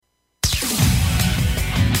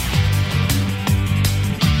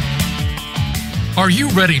Are you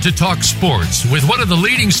ready to talk sports with one of the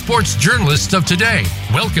leading sports journalists of today?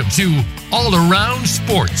 Welcome to All Around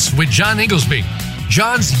Sports with John Inglesby.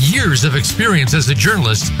 John's years of experience as a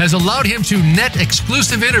journalist has allowed him to net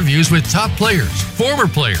exclusive interviews with top players, former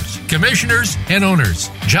players, commissioners, and owners.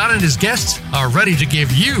 John and his guests are ready to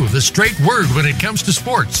give you the straight word when it comes to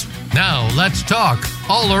sports. Now, let's talk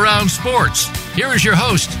All Around Sports. Here is your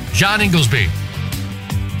host, John Inglesby.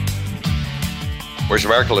 Voice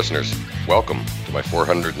of America listeners, welcome to my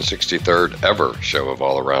 463rd ever show of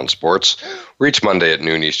All Around Sports. We're each Monday at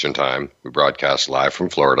noon Eastern Time. We broadcast live from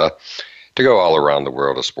Florida to go all around the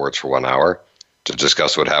world of sports for 1 hour, to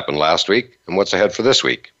discuss what happened last week and what's ahead for this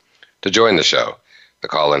week. To join the show, the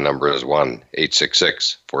call-in number is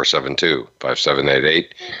 1-866-472-5788,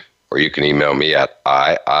 or you can email me at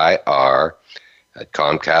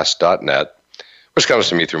iir@comcast.net, which comes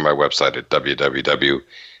to me through my website at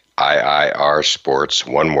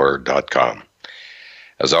www.iirsports.com.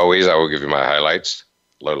 As always, I will give you my highlights,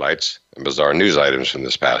 lowlights, and bizarre news items from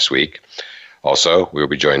this past week. Also, we will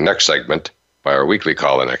be joined next segment by our weekly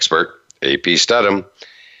call-in expert, AP Stedham,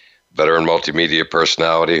 veteran multimedia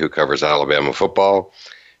personality who covers Alabama football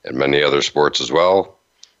and many other sports as well.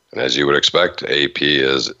 And as you would expect, AP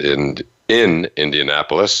is in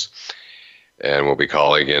Indianapolis, and we'll be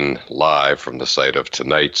calling in live from the site of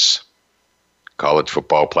tonight's college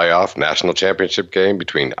football playoff national championship game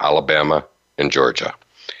between Alabama and Georgia.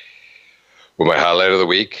 Well, my highlight of the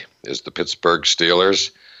week is the Pittsburgh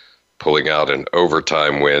Steelers pulling out an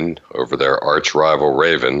overtime win over their arch rival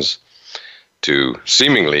Ravens to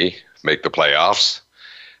seemingly make the playoffs.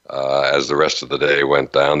 As the rest of the day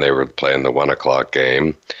went down, they were playing the 1 o'clock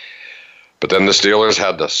game. But then the Steelers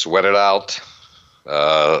had to sweat it out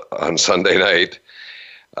on Sunday night,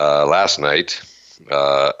 last night,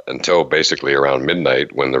 until basically around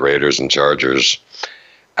midnight, when the Raiders and Chargers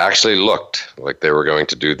actually looked like they were going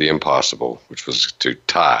to do the impossible, which was to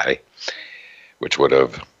tie, which would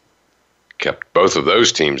have kept both of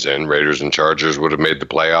those teams in. Raiders and Chargers would have made the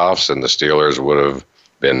playoffs, and the Steelers would have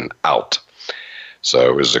been out. So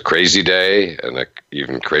it was a crazy day and an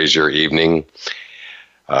even crazier evening.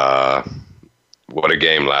 What a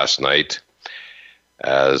game last night,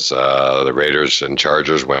 as the Raiders and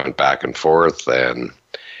Chargers went back and forth, and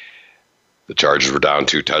the Chargers were down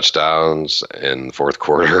 2 touchdowns in the fourth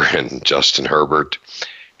quarter, and Justin Herbert,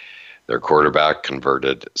 their quarterback,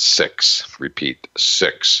 converted 6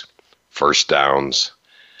 first downs,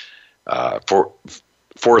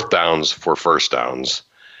 fourth downs for first downs,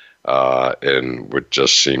 and what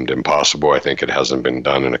just seemed impossible. I think it hasn't been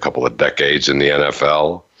done in a couple of decades in the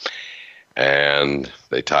NFL. And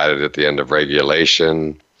they tied it at the end of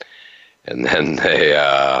regulation, and then they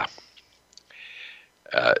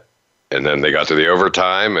got to the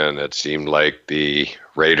overtime, and it seemed like the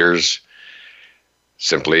Raiders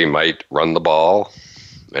simply might run the ball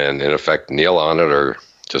and, in effect, kneel on it or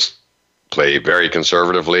just play very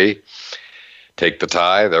conservatively, take the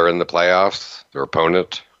tie. They're in the playoffs. Their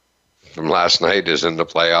opponent from last night is in the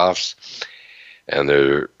playoffs, and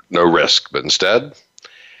there's no risk. But instead,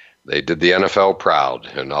 they did the NFL proud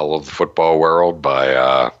in all of the football world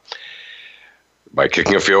by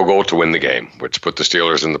kicking a field goal to win the game, which put the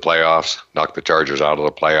Steelers in the playoffs, knocked the Chargers out of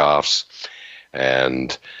the playoffs.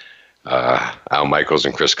 And Al Michaels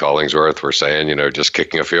and Chris Collingsworth were saying, just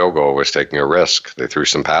kicking a field goal was taking a risk. They threw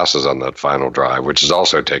some passes on that final drive, which is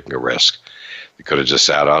also taking a risk. They could have just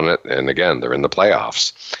sat on it, and again, they're in the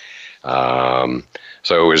playoffs.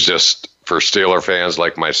 So it was just, for Steeler fans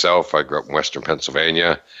like myself, I grew up in Western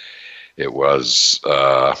Pennsylvania. It was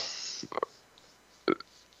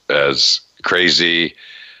as crazy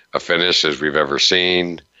a finish as we've ever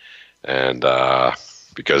seen. And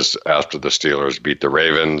because after the Steelers beat the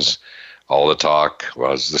Ravens, all the talk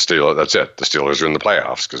was the Steelers. That's it. The Steelers are in the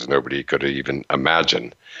playoffs, because nobody could have even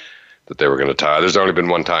imagined that they were going to tie. There's only been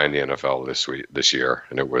one tie in the NFL this year,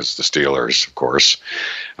 and it was the Steelers, of course,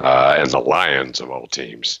 and the Lions of all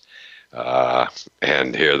teams.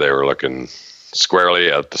 And here they were looking squarely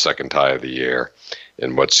at the second tie of the year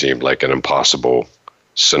in what seemed like an impossible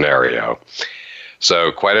scenario.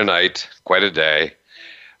 So quite a night, quite a day.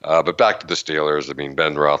 But back to the Steelers. I mean,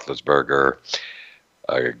 Ben Roethlisberger,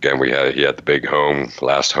 again, he had the big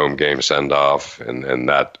last home game send-off, and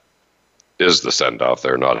that is the send-off.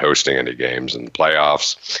 They're not hosting any games in the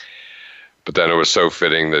playoffs. But then it was so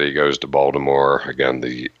fitting that he goes to Baltimore. Again,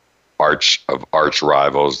 the arch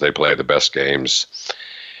rivals. They play the best games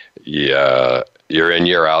year in,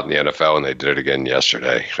 year out in the NFL, and they did it again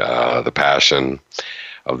yesterday. The passion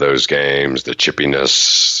of those games, the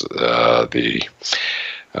chippiness, the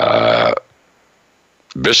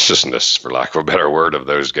viciousness, for lack of a better word, of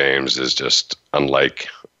those games is just unlike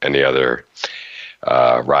any other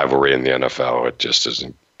rivalry in the NFL. It just is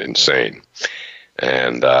insane.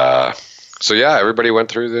 And so, yeah, everybody went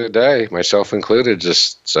through the day, myself included,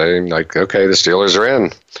 just saying, like, okay, the Steelers are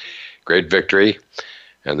in. Great victory.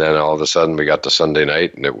 And then all of a sudden we got to Sunday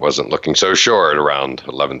night, and it wasn't looking so sure at around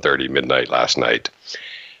 11:30 midnight last night.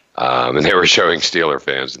 And they were showing Steeler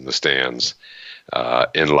fans in the stands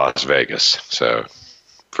in Las Vegas. So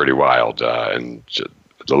pretty wild. And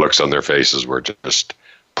the looks on their faces were just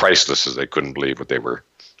priceless, as they couldn't believe what they were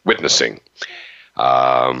witnessing.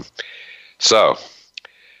 So,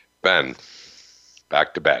 Ben,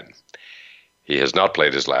 back to Ben. He has not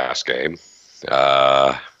played his last game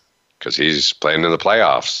because he's playing in the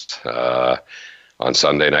playoffs on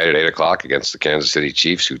Sunday night at 8 o'clock against the Kansas City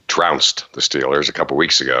Chiefs, who trounced the Steelers a couple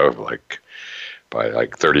weeks ago by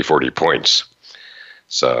 30, 40 points.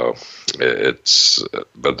 So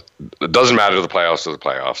but it doesn't matter. The playoffs are the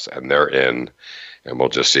playoffs, and they're in, and we'll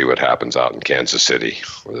just see what happens out in Kansas City.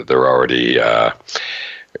 They're already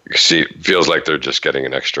feels like they're just getting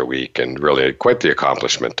an extra week, and really quite the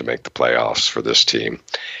accomplishment to make the playoffs for this team.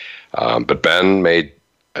 But Ben made,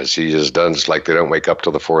 as he has done, it's like they don't wake up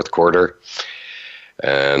till the fourth quarter,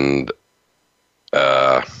 and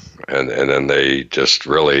then they just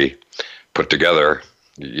really put together.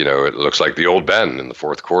 It looks like the old Ben in the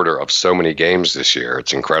fourth quarter of so many games this year.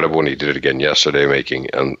 It's incredible, and he did it again yesterday, making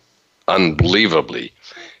unbelievably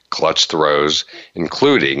clutch throws,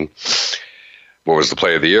 including what was the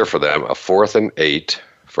play of the year for them, a 4th and 8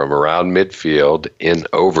 from around midfield in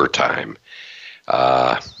overtime.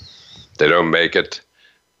 They don't make it.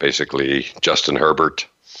 Basically, Justin Herbert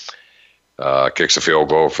kicks a field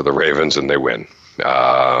goal for the Ravens, and they win.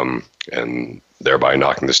 And thereby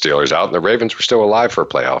knocking the Steelers out. And the Ravens were still alive for a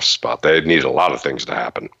playoff spot. They needed a lot of things to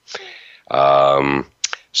happen.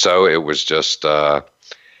 So it was just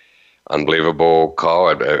unbelievable call.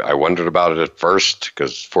 I wondered about it at first,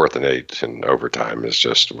 because 4th and 8 in overtime is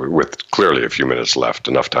just, with clearly a few minutes left,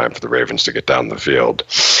 enough time for the Ravens to get down the field.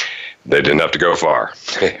 They didn't have to go far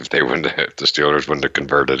if the Steelers wouldn't have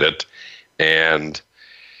converted it. And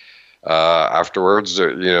afterwards,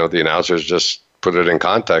 the announcers just put it in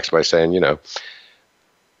context by saying,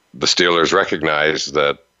 the Steelers recognized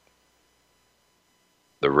that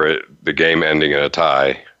the game ending in a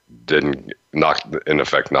tie didn't knock them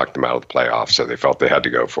out of the playoffs, so they felt they had to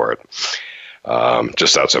go for it.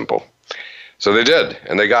 Just that simple. So they did,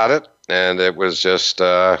 and they got it, and it was just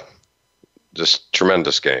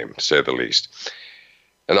tremendous game, to say the least.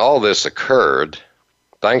 And all this occurred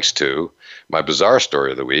thanks to my bizarre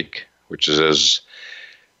story of the week, which is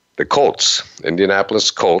the Colts,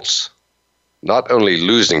 Indianapolis Colts, not only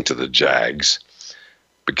losing to the Jags,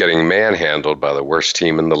 but getting manhandled by the worst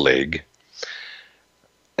team in the league.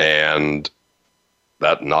 And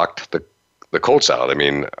that knocked the Colts out. I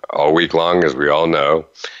mean, all week long, as we all know,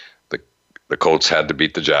 the Colts had to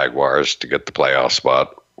beat the Jaguars to get the playoff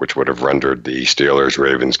spot, which would have rendered the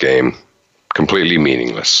Steelers-Ravens game completely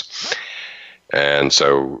meaningless. And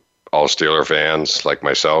so all Steeler fans, like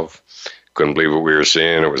myself, couldn't believe what we were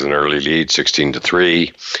seeing. It was an early lead,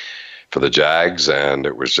 16-3 for the Jags, and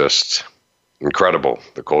it was just incredible.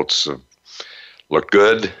 The Colts have looked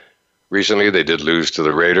good recently. They did lose to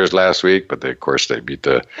the Raiders last week, but they beat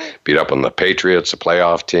up on the Patriots, a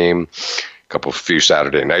playoff team, a few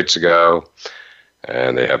Saturday nights ago.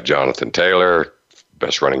 And they have Jonathan Taylor,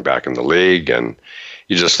 best running back in the league, and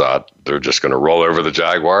you just thought they're just going to roll over the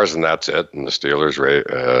Jaguars and that's it, and the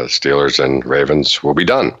Steelers and Ravens will be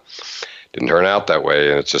done. Didn't turn out that way,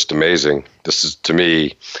 and it's just amazing. This is, to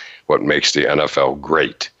me, what makes the NFL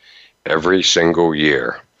great. Every single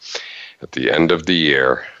year, at the end of the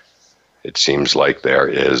year, it seems like there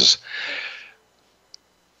is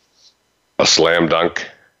a slam dunk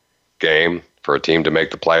game for a team to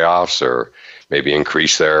make the playoffs, or maybe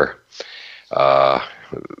increase their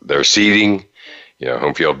seeding,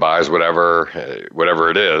 home field buys, whatever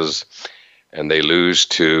it is, and they lose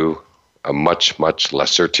to a much, much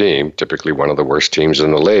lesser team, typically one of the worst teams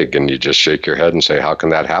in the league, and you just shake your head and say, how can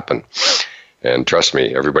that happen? And trust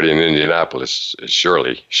me, everybody in Indianapolis is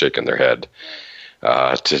surely shaking their head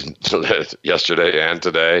yesterday and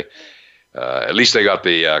today. At least they got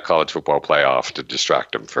the college football playoff to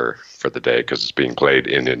distract them for the day, because it's being played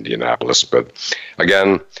in Indianapolis. But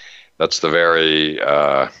again, that's the very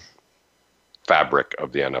fabric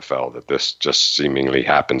of the NFL, that this just seemingly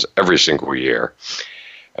happens every single year.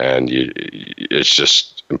 And it's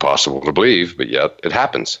just impossible to believe, but yet it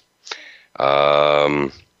happens.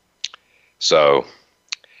 So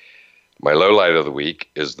my low light of the week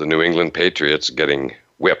is the New England Patriots getting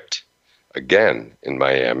whipped again in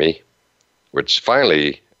Miami, which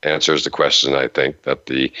finally, answers the question, I think, that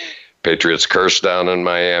the Patriots curse down in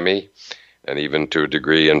Miami and even to a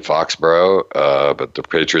degree in Foxborough. But the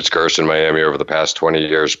Patriots curse in Miami over the past 20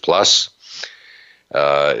 years plus.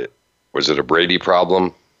 Was it a Brady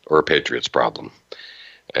problem or a Patriots problem?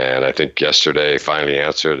 And I think yesterday finally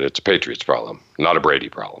answered it's a Patriots problem, not a Brady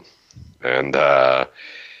problem. And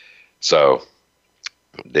so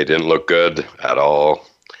they didn't look good at all.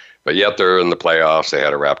 But yet they're in the playoffs. They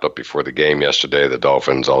had it wrapped up before the game yesterday. The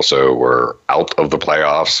Dolphins also were out of the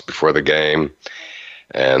playoffs before the game.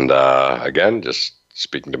 And again, just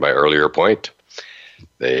speaking to my earlier point,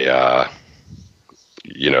 they,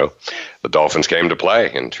 the Dolphins came to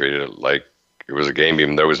play and treated it like it was a game,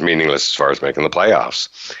 even though it was meaningless as far as making the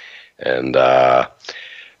playoffs. And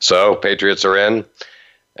so Patriots are in,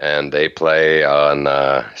 and they play on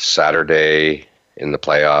Saturday in the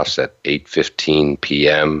playoffs at 8:15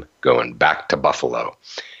 p.m., going back to Buffalo.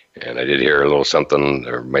 And I did hear a little something,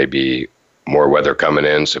 there may be more weather coming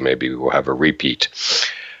in, so maybe we'll have a repeat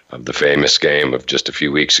of the famous game of just a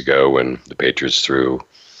few weeks ago when the Patriots threw,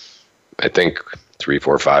 I think, 3,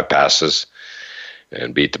 4, 5 passes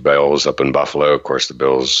and beat the Bills up in Buffalo. Of course, the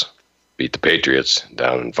Bills beat the Patriots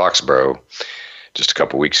down in Foxborough just a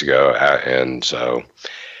couple weeks ago. And so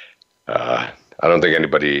I don't think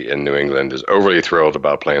anybody in New England is overly thrilled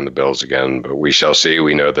about playing the Bills again, but we shall see.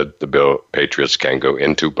 We know that the Patriots can go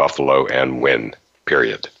into Buffalo and win,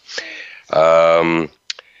 period. And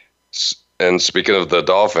speaking of the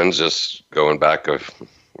Dolphins, just going back of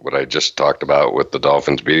what I just talked about with the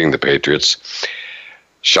Dolphins beating the Patriots,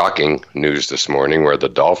 shocking news this morning where the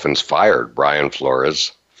Dolphins fired Brian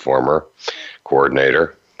Flores, former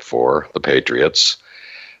coordinator for the Patriots.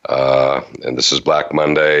 And this is Black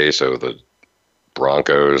Monday, so the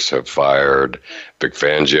Broncos have fired Vic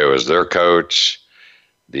Fangio as their coach.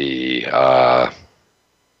 The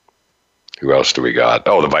who else do we got?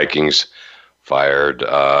 Oh, the Vikings fired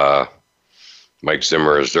Mike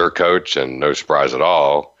Zimmer as their coach, and no surprise at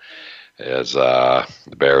all, as the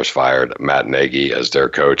Bears fired Matt Nagy as their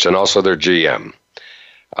coach and also their GM.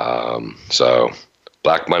 So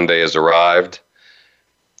Black Monday has arrived,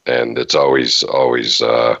 and it's always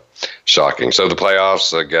shocking. So the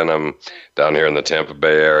playoffs, again, I'm down here in the Tampa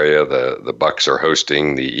Bay area. The Bucs are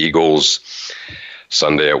hosting the Eagles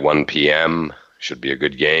Sunday at 1 p.m. Should be a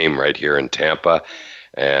good game right here in Tampa.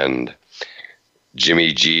 And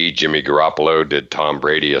Jimmy Garoppolo did Tom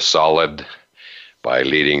Brady a solid by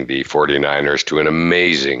leading the 49ers to an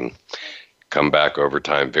amazing comeback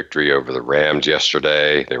overtime victory over the Rams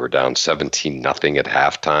yesterday. They were down 17-0 at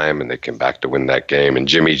halftime, and they came back to win that game. And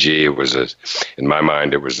Jimmy G, in my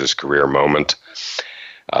mind, it was his career moment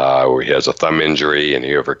where he has a thumb injury, and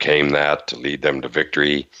he overcame that to lead them to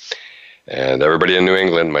victory. And everybody in New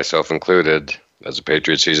England, myself included, as a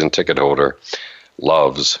Patriots season ticket holder,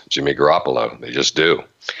 loves Jimmy Garoppolo. They just do.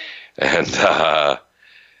 And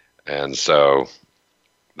so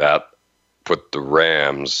that put the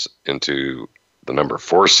Rams into the number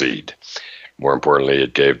 4 seed. More importantly,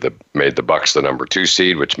 it made the Bucs the number 2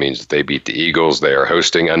 seed, which means that they beat the Eagles. They are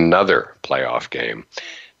hosting another playoff game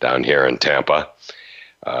down here in Tampa,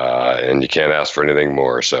 and you can't ask for anything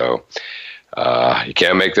more. So you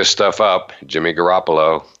can't make this stuff up. Jimmy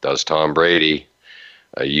Garoppolo does Tom Brady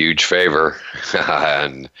a huge favor,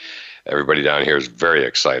 and everybody down here is very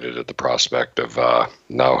excited at the prospect of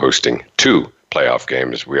now hosting 2 playoff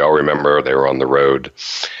games. We all remember they were on the road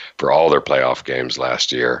for all their playoff games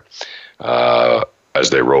last year as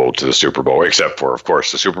they rolled to the Super Bowl, except for, of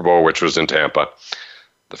course, the Super Bowl, which was in Tampa,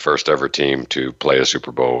 the first ever team to play a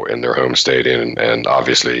Super Bowl in their home stadium, and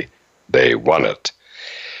obviously they won it.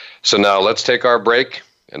 So now let's take our break,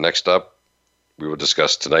 and next up, we will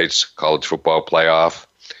discuss tonight's college football playoff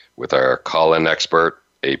with our call-in expert,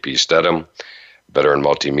 AP Stedham, veteran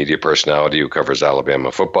multimedia personality who covers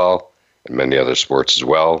Alabama football and many other sports as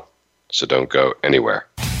well. So don't go anywhere.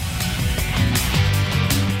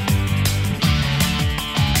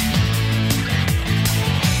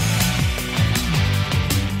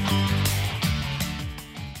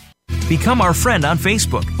 Become our friend on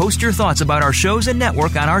Facebook. Post your thoughts about our shows and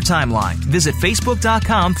network on our timeline. Visit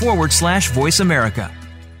Facebook.com/Voice America.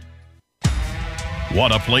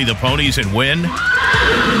 Want to play the ponies and win?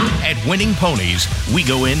 At Winning Ponies, we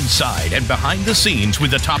go inside and behind the scenes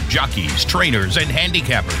with the top jockeys, trainers, and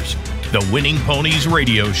handicappers. The Winning Ponies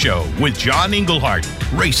radio show with John Englehart,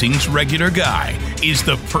 racing's regular guy, is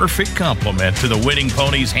the perfect complement to the Winning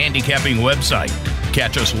Ponies handicapping website.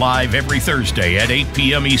 Catch us live every Thursday at 8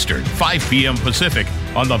 p.m. Eastern, 5 p.m. Pacific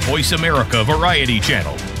on the Voice America Variety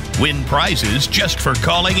Channel. Win prizes just for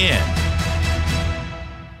calling in.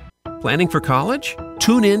 Planning for college?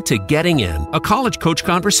 Tune in to Getting In, a college coach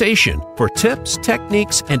conversation for tips,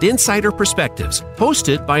 techniques, and insider perspectives,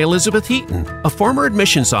 hosted by Elizabeth Heaton, a former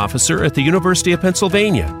admissions officer at the University of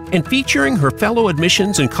Pennsylvania, and featuring her fellow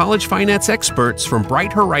admissions and college finance experts from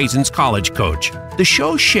Bright Horizons College Coach. The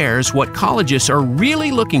show shares what colleges are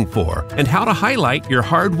really looking for and how to highlight your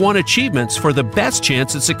hard-won achievements for the best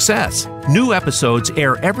chance at success. New episodes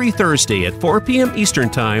air every Thursday at 4 p.m. Eastern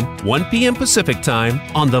Time, 1 p.m. Pacific Time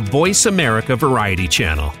on the Voice America Variety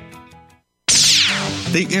Channel.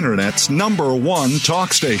 The Internet's #1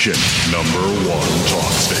 talk station. #1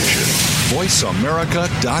 talk station.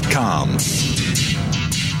 VoiceAmerica.com.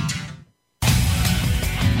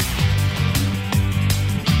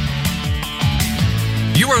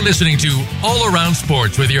 You are listening to All Around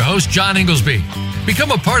Sports with your host, John Inglesby.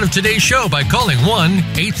 Become a part of today's show by calling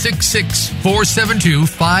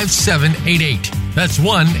 1-866-472-5788. That's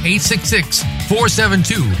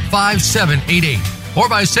 1-866-472-5788. Or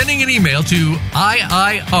by sending an email to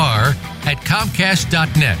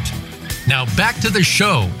iir@comcast.net. Now back to the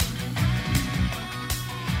show.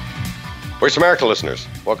 Voice America listeners,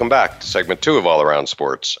 welcome back to segment 2 of All Around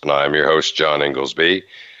Sports. And I'm your host, John Inglesby.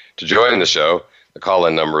 To join the show, the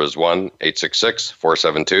call-in number is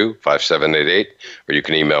 1-866-472-5788, or you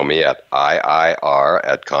can email me at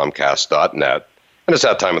iir@comcast.net. And it's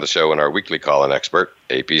that time of the show when our weekly call-in expert,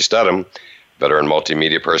 AP Studham, veteran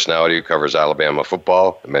multimedia personality who covers Alabama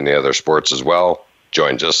football and many other sports as well,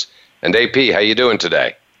 joins us. And AP, how you doing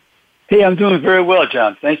today? Hey, I'm doing very well,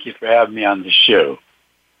 John. Thank you for having me on the show.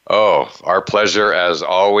 Oh, our pleasure as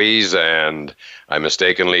always. And I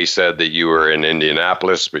mistakenly said that you were in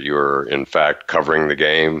Indianapolis, but you were in fact covering the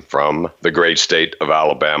game from the great state of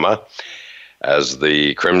Alabama as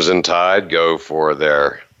the Crimson Tide go for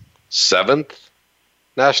their 7th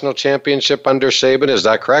national championship under Saban. Is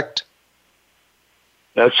that correct?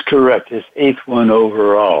 That's correct. His 8th one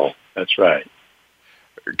overall. That's right.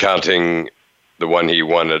 Counting the one he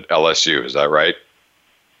won at LSU. Is that right?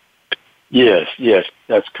 Yes,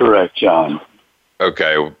 that's correct, John.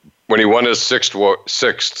 Okay. When he won his sixth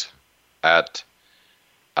at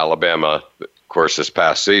Alabama, of course, this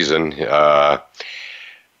past season,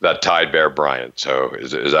 that tied Bear Bryant. So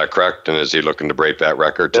is that correct? And is he looking to break that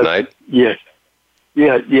record tonight? Yes.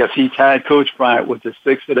 Yes, he tied Coach Bryant with the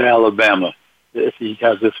 6th at Alabama. If he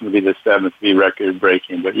has this one, will be the 7th, be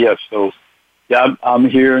record-breaking. But yes, so yeah, I'm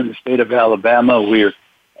here in the state of Alabama. We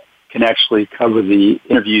can actually cover the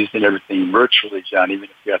interviews and everything virtually, John, even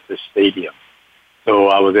if you're at the stadium. So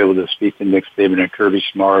I was able to speak to Nick Saban and Kirby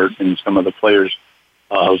Smart and some of the players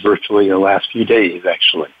virtually in the last few days,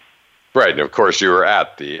 actually. Right, and of course you were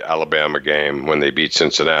at the Alabama game when they beat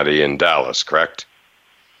Cincinnati in Dallas, correct?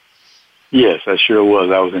 Yes, I sure was.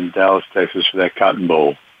 I was in Dallas, Texas for that Cotton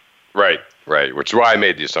Bowl. Right, which is why I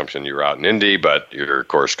made the assumption you were out in Indy, but you're, of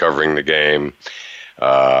course, covering the game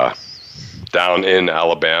down in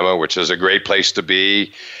Alabama, which is a great place to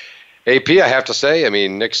be. AP, I have to say, I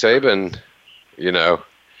mean, Nick Saban,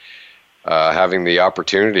 having the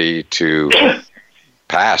opportunity to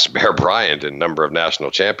pass Bear Bryant in number of national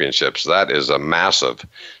championships, that is a massive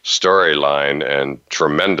storyline and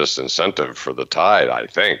tremendous incentive for the Tide, I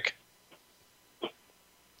think.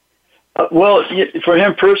 Well, for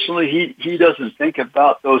him personally, he doesn't think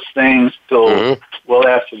about those things till well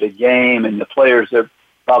after the game, and the players are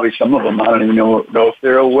probably some of them. I don't even know if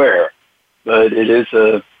they're aware, but it is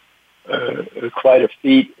quite a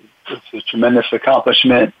feat. It's a tremendous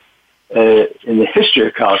accomplishment in the history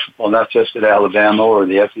of college football, not just at Alabama or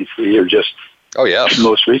the SEC or just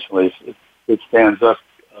most recently. It stands up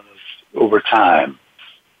over time.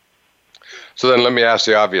 So then, let me ask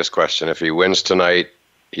the obvious question: if he wins tonight,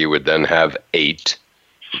 he would then have 8.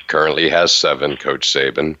 He currently has 7, Coach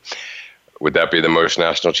Saban. Would that be the most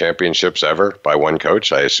national championships ever by one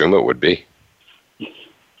coach? I assume it would be.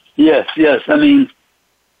 Yes. I mean,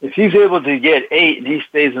 if he's able to get 8 and he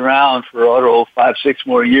stays around for 5, 6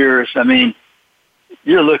 more years, I mean,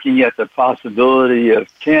 you're looking at the possibility of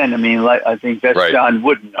 10. I mean, I think that's right. John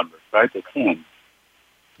Wooden number, right? The 10.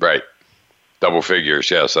 Right. Double figures,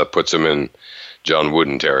 yes. That puts him in John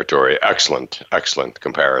Wooden territory. Excellent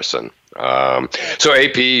comparison. So,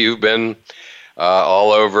 AP, you've been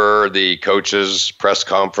all over the coaches' press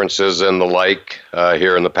conferences and the like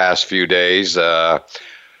here in the past few days. What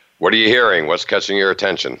are you hearing? What's catching your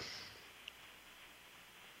attention?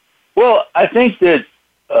 Well, I think that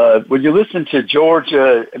when you listen to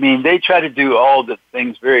Georgia, I mean, they try to do all the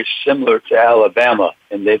things very similar to Alabama,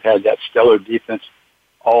 and they've had that stellar defense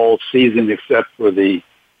all season except for the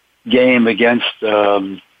game against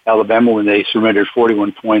Alabama when they surrendered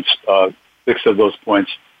 41 points. 6 of those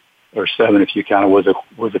points, or 7 if you count it,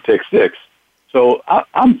 was a pick 6. So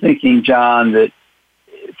I'm thinking, John, that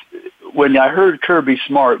when I heard Kirby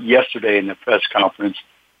Smart yesterday in the press conference,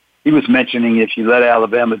 he was mentioning if you let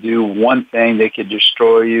Alabama do one thing, they could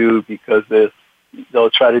destroy you because they'll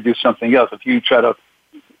try to do something else. If you try to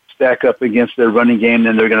stack up against their running game,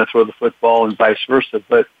 then they're going to throw the football and vice versa.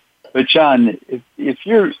 But John, if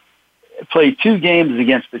you're play 2 games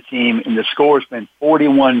against the team and the score's been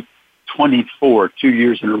 41-24 2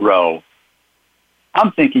 years in a row,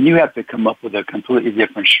 I'm thinking you have to come up with a completely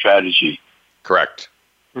different strategy. Correct.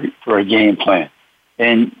 For a game plan.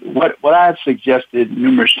 And what I've suggested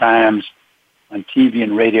numerous times on TV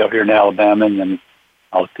and radio here in Alabama, and then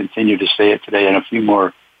I'll continue to say it today and a few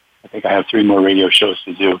more, I think I have 3 more radio shows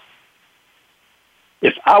to do.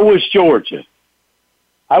 If I was Georgia,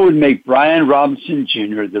 I would make Brian Robinson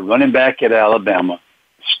Jr., the running back at Alabama,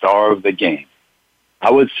 the star of the game. I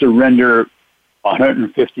would surrender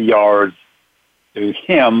 150 yards to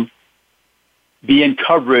him, be in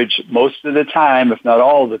coverage most of the time, if not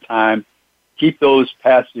all the time, keep those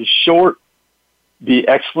passes short, be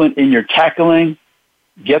excellent in your tackling,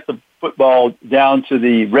 get the football down to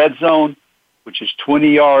the red zone, which is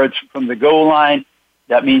 20 yards from the goal line.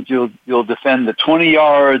 That means you'll defend the 20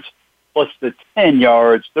 yards plus the 10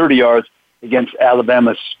 yards, 30 yards against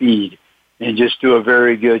Alabama's speed, and just do a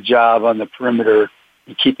very good job on the perimeter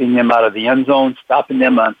and keeping them out of the end zone, stopping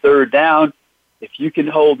them on third down. If you can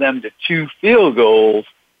hold them to 2 field goals,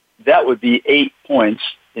 that would be 8 points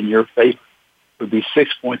in your favor. It would be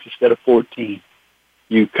 6 points instead of 14.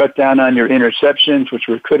 You cut down on your interceptions, which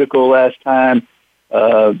were critical last time.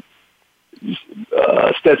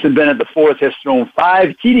 Stetson Bennett, the fourth, has thrown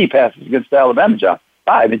 5 TD passes against Alabama, John.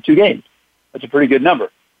 5 in 2 games. That's a pretty good number.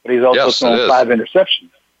 But he's also thrown 5 interceptions.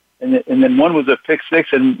 And then one was a pick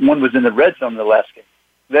 6 and one was in the red zone in the last game.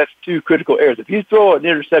 That's 2 critical errors. If you throw an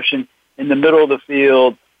interception in the middle of the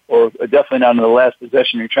field, or definitely not in the last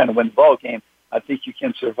possession, you're trying to win the ball game, I think you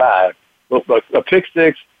can survive. But a pick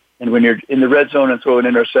 6, and when you're in the red zone and throw an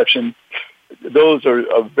interception, those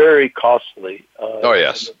are very costly.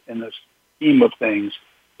 In the scheme of things.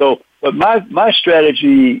 So, but my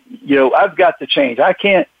strategy, I've got to change. I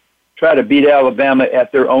can't try to beat Alabama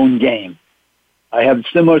at their own game. I have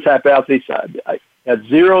similar type of athletes. I had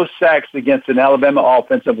 0 sacks against an Alabama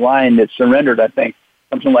offensive line that surrendered, I think,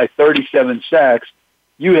 something like 37 sacks.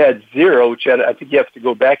 You had 0, Chad. I think you have to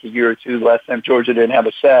go back a year or 2. The last time Georgia didn't have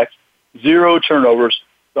a sack. 0 turnovers.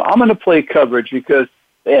 So I'm going to play coverage because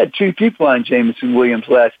they had 2 people on Jameson Williams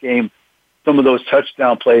last game. Some of those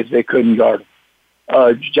touchdown plays, they couldn't guard him.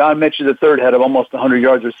 John Mitchell III had almost 100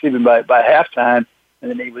 yards receiving by halftime, and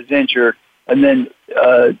then he was injured. And then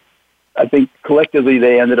I think collectively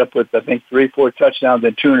they ended up with, 3-4 touchdowns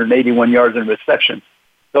and 281 yards in reception.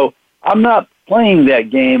 So I'm not playing that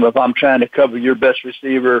game if I'm trying to cover your best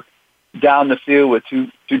receiver down the field with two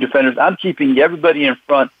defenders. I'm keeping everybody in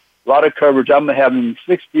front, a lot of coverage. I'm having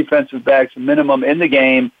 6 defensive backs minimum in the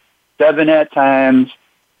game, 7 at times,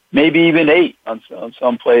 maybe even 8 on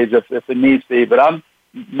some plays if it needs to be. But I'm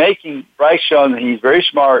making Bryce Young, he's very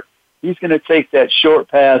smart. He's going to take that short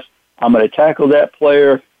pass. I'm going to tackle that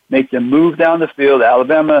player, make them move down the field.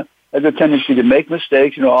 Alabama has a tendency to make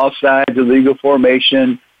mistakes, offsides, illegal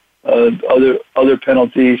formation, other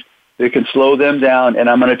penalties. They can slow them down, and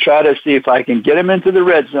I'm going to try to see if I can get them into the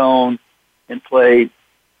red zone and play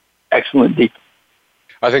excellent defense.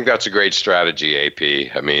 I think that's a great strategy,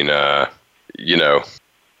 AP. I mean,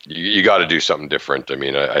 you got to do something different. I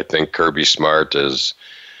mean, I think Kirby Smart is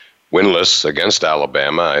winless against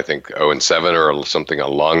Alabama. I think 0-7 or something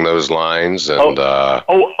along those lines. And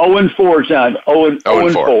 0-4, John.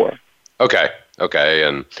 0-4. Okay,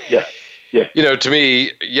 and yeah. To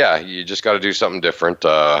me, you just got to do something different.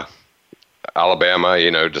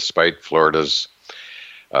 Alabama, despite Florida's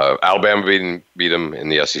Alabama beat them in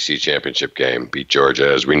the SEC championship game, beat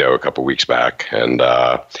Georgia, as we know, a couple weeks back. And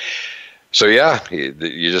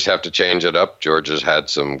you just have to change it up. Georgia's had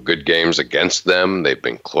some good games against them. They've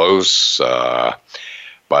been close,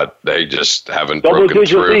 but they just haven't broken through.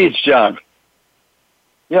 Double-digit leads, John.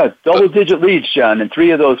 Yeah, double-digit leads, John, in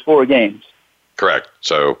 3 of those 4 games. Correct.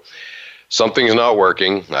 So something's not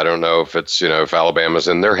working. I don't know if it's, if Alabama's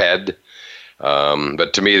in their head.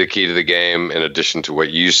 But to me, the key to the game, in addition to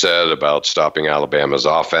what you said about stopping Alabama's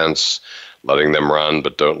offense, letting them run,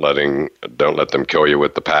 but don't let them kill you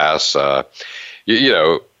with the pass. What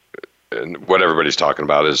everybody's talking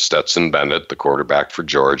about is Stetson Bennett, the quarterback for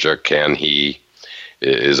Georgia.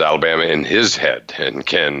 Is Alabama in his head, and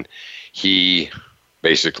can he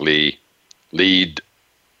basically lead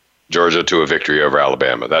Georgia to a victory over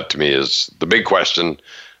Alabama? That to me is the big question,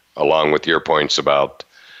 along with your points about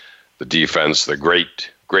the defense, the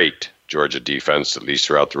great Georgia defense, at least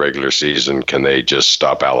throughout the regular season. Can they just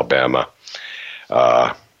stop Alabama?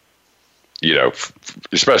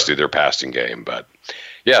 Especially their passing game. But,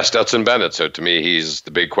 yeah, Stetson Bennett. So, to me, he's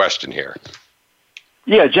the big question here.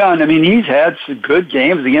 Yeah, John, I mean, he's had some good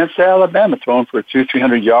games against Alabama, throwing for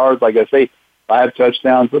 200-300 yards. Like I say, 5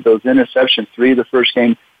 touchdowns with those interceptions, 3 the first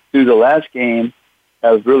game through the last game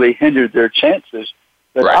have really hindered their chances.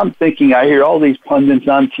 But right. I'm thinking, I hear all these pundits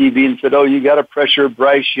on TV and said, you got to pressure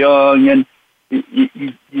Bryce Young and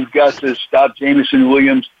you've got to stop Jameson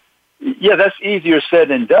Williams. Yeah, that's easier said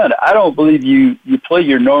than done. I don't believe you play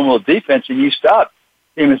your normal defense and you stop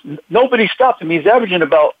Jameson. Nobody stopped him. He's averaging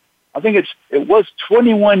about, I think it was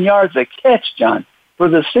 21 yards a catch, John, for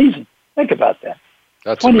the season. Think about that.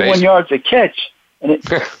 That's 21 amazing. yards a catch. And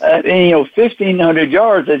 1,500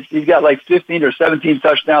 yards, he's got like 15 or 17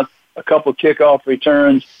 touchdowns, a couple kickoff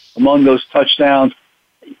returns among those touchdowns.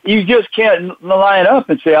 You just can't line up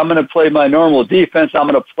and say, I'm going to play my normal defense. I'm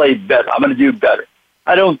going to play better. I'm going to do better.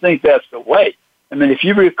 I don't think that's the way. I mean, if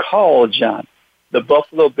you recall, John, the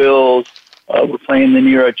Buffalo Bills were playing the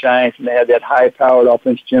New York Giants, and they had that high-powered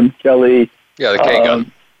offense, Jim Kelly. Yeah, the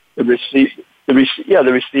K-gun. The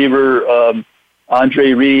receiver,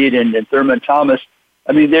 Andre Reed and Thurman Thomas.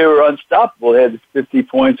 I mean, they were unstoppable. They had 50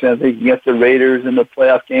 points, and I think against the Raiders in the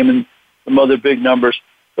playoff game and some other big numbers.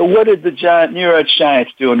 So what did the New York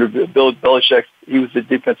Giants do under Bill Belichick? He was the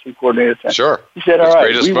defensive coordinator at the time. Sure. He said, all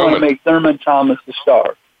right, we want to make Thurman Thomas the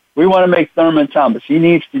star. We want to make Thurman Thomas. He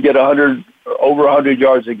needs to get over 100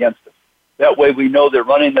 yards against us. That way we know they're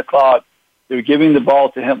running the clock. They're giving the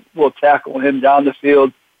ball to him. We'll tackle him down the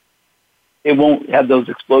field. It won't have those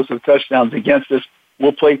explosive touchdowns against us.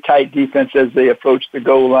 We'll play tight defense as they approach the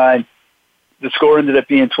goal line. The score ended up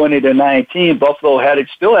being 20-19. Buffalo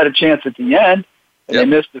still had a chance at the end, and they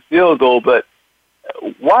missed the field goal. But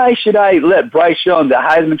why should I let Bryce Young, the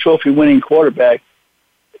Heisman Trophy winning quarterback,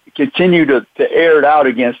 continue to air it out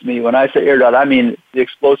against me? When I say air it out, I mean the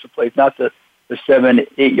explosive plays, not the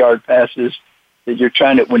 7-8 yard passes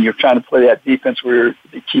that when you're trying to play that defense where you're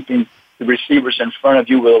keeping the receivers in front of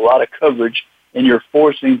you with a lot of coverage, and you're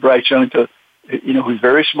forcing Bryce Young to, who's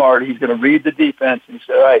very smart. He's going to read the defense and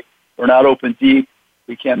say, all right, we're not open deep.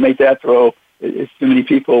 We can't make that throw. It's too many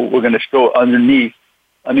people. We're going to throw underneath.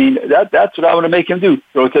 I mean, that's what I want to make him do.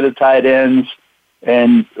 Throw to the tight ends,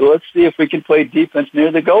 and let's see if we can play defense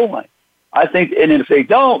near the goal line. I think, and if they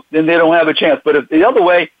don't, then they don't have a chance. But if the other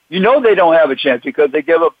way, they don't have a chance because they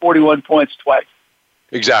give up 41 points twice.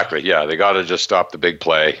 Exactly, yeah. They got to just stop the big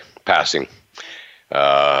play, passing,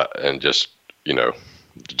 and just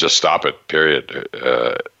stop it, period,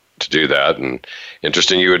 to do that. And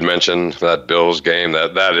interesting you would mention that Bills game.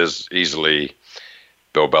 That is easily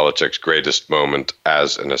Bill Belichick's greatest moment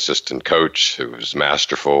as an assistant coach. It was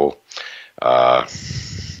masterful.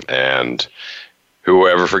 And who will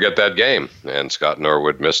ever forget that game? And Scott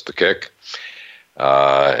Norwood missed the kick.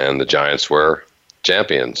 And the Giants were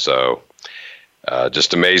champions. So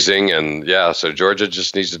just amazing. And, so Georgia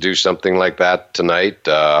just needs to do something like that tonight.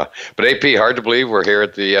 But, AP, hard to believe we're here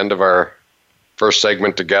at the end of our first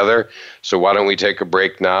segment together. So why don't we take a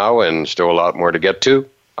break now, and still a lot more to get to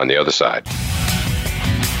on the other side.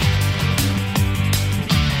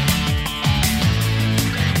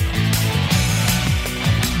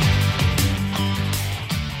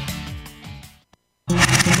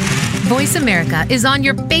 Voice America is on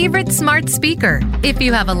your favorite smart speaker. If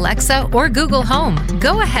you have Alexa or Google Home,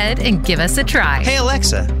 go ahead and give us a try. Hey,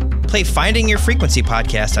 Alexa, play Finding Your Frequency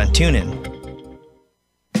podcast on TuneIn.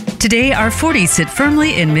 Today, our 40s sit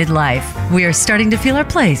firmly in midlife. We are starting to feel our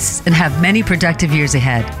place and have many productive years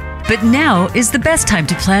ahead. But now is the best time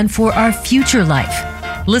to plan for our future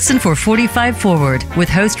life. Listen for 45 Forward with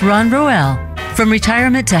host Ron Roel. From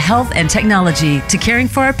retirement to health and technology to caring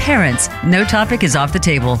for our parents, no topic is off the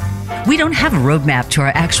table. We don't have a roadmap to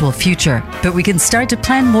our actual future, but we can start to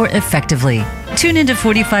plan more effectively. Tune into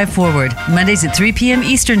 45 Forward, Mondays at 3 p.m.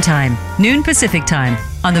 Eastern Time, noon Pacific Time,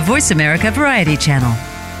 on the Voice America Variety Channel.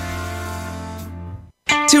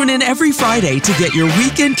 Tune in every Friday to get your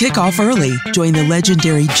weekend kickoff early. Join the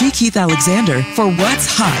legendary G. Keith Alexander for What's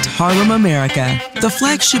Hot Harlem America. The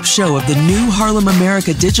flagship show of the new Harlem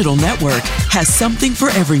America Digital Network has something for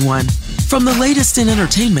everyone. From the latest in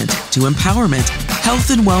entertainment to empowerment,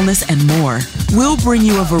 health and wellness, and more, we'll bring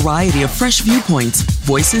you a variety of fresh viewpoints,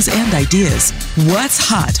 voices, and ideas. What's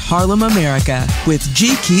Hot Harlem America with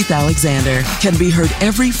G. Keith Alexander can be heard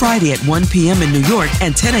every Friday at 1 p.m. in New York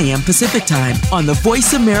and 10 a.m. Pacific Time on the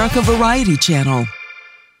Voice America Variety Channel.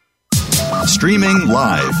 Streaming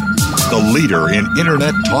live, the leader in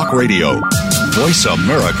Internet talk radio,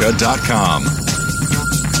 voiceamerica.com.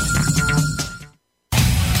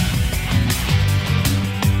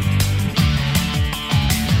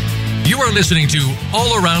 are listening to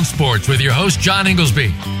All Around Sports with your host, John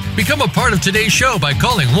Inglesby. Become a part of today's show by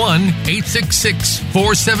calling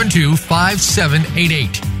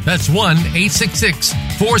 1-866-472-5788. That's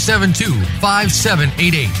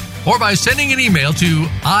 1-866-472-5788. Or by sending an email to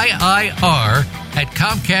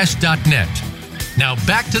iir@comcast.net. Now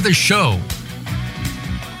back to the show.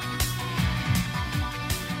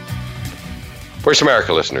 Voice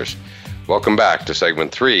America listeners, welcome back to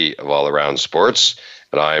segment 3 of All Around Sports,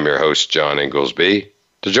 and I am your host, John Inglesby.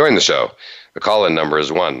 To join the show, the call-in number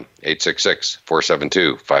is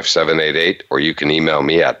 1-866-472-5788, or you can email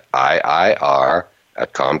me at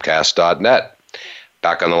iir@comcast.net.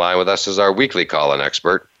 Back on the line with us is our weekly call-in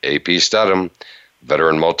expert, AP Studham,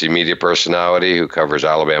 veteran multimedia personality who covers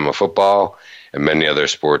Alabama football and many other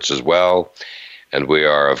sports as well. And we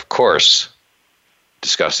are, of course,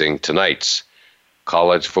 discussing tonight's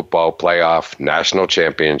College Football Playoff National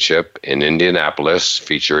Championship in Indianapolis,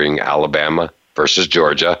 featuring Alabama versus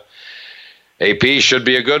Georgia. AP should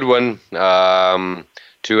be a good one.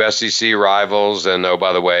 2 SEC rivals, and oh,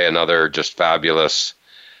 by the way, another just fabulous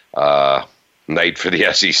night for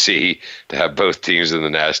the SEC to have both teams in the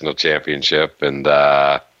national championship. And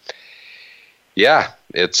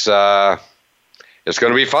it's going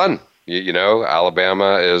to be fun. You know,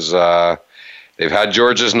 Alabama is they've had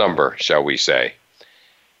Georgia's number, shall we say.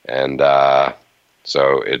 And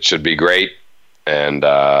so it should be great. And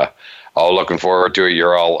all looking forward to it.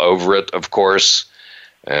 You're all over it, of course.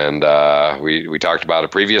 And we talked about a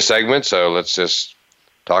previous segment, so let's just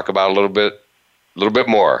talk about a little bit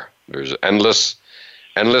more. There's endless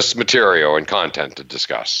material and content to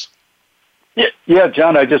discuss. Yeah,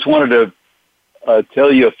 John, I just wanted to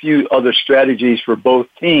tell you a few other strategies for both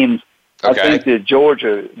teams. Okay. I think that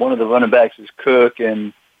Georgia, one of the running backs is Cook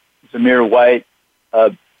and Zamir White.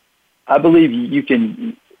 I believe you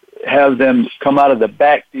can have them come out of the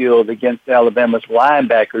backfield against Alabama's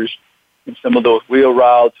linebackers in some of those wheel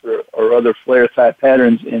routes or other flare-type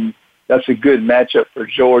patterns, and that's a good matchup for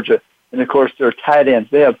Georgia. And, of course, their tight ends.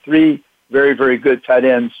 They have 3 very, very good tight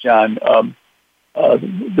ends, John.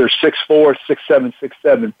 They're 6'4", 6'7",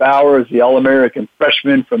 6'7". Bauer is the All-American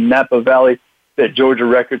freshman from Napa Valley, set Georgia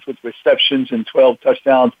records with receptions and 12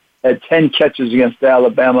 touchdowns, had 10 catches against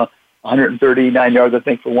Alabama, 139 yards, I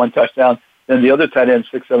think, for 1 touchdown. Then the other tight end,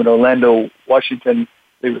 6'7", Orlando Washington,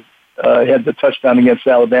 they had the touchdown against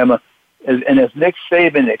Alabama. And as Nick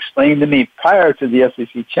Saban explained to me prior to the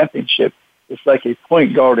SEC championship, it's like a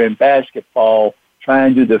point guard in basketball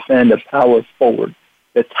trying to defend a power forward.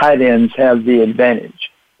 The tight ends have the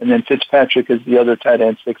advantage. And then Fitzpatrick is the other tight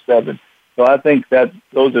end, 6'7". So I think that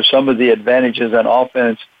those are some of the advantages on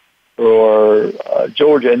offense for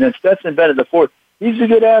Georgia. And then Stetson Bennett, the fourth, he's a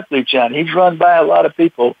good athlete, John. He's run by a lot of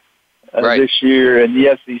people this year in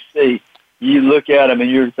the SEC. You look at him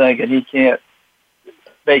and you're thinking he can't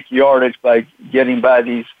make yardage by getting by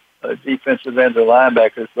these defensive ends or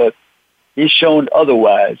linebackers, but he's shown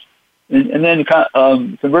otherwise. And then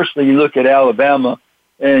conversely, you look at Alabama,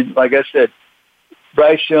 and like I said,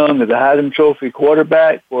 Bryce Young is a Heisman Trophy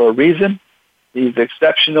quarterback for a reason. He's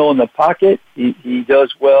exceptional in the pocket. He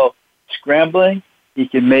does well scrambling. He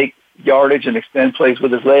can make yardage and extend plays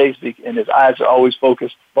with his legs, and his eyes are always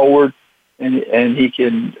focused forward, and he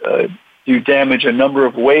can do damage a number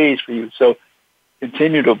of ways for you. So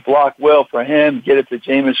continue to block well for him, get it to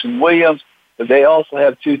Jamison Williams, but they also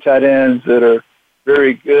have 2 tight ends that are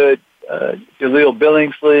very good. Jaleel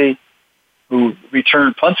Billingsley, who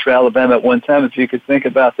returned punts for Alabama at one time. If you could think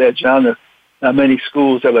about that, John, not many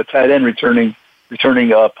schools have a tight end returning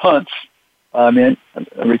punts.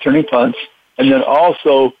 Returning punts. And then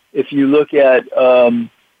also, if you look at the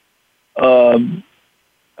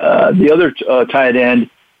other tight end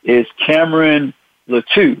is Cameron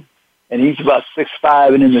Latou, and he's about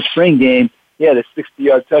 6'5", and in the spring game, he had a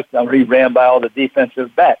 60-yard touchdown where he ran by all the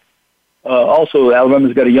defensive backs. Also,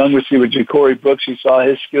 Alabama's got a young receiver, Ja'Cory Brooks. You saw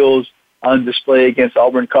his skills on display against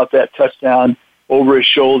Auburn, caught that touchdown over his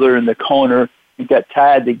shoulder in the corner. He got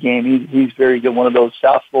tied the game. He's very good, one of those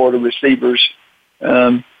South Florida receivers.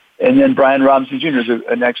 And then Brian Robinson Jr. is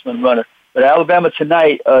an excellent runner. But Alabama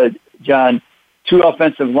tonight, John, 2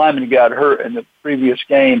 offensive linemen got hurt in the previous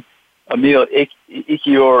game. Emil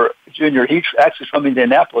Ikior Jr., he's actually from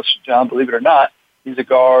Indianapolis, John, believe it or not. He's a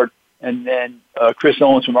guard. And then Chris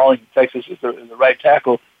Owens from Arlington, Texas is the right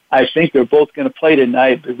tackle. I think they're both going to play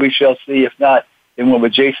tonight, but we shall see. If not, they went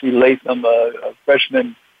with J.C. Latham, a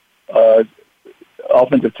freshman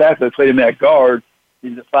offensive tackle. They played him at guard.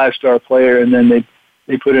 He's a 5-star player. And then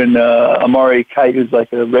they put in Amari Kite, who's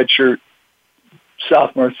like a redshirt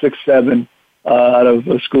sophomore, 6'7", out of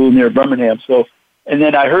a school near Birmingham. So And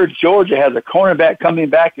then I heard Georgia has a cornerback coming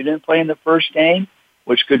back who didn't play in the first game,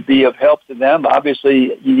 which could be of help to them.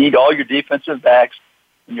 Obviously, you need all your defensive backs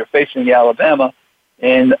when you're facing Alabama,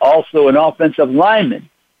 and also an offensive lineman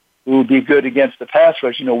who will be good against the pass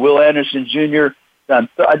rush. You know, Will Anderson Jr.,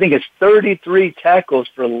 I think it's 33 tackles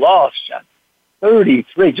for loss, John.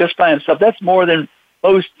 33 just by himself. That's more than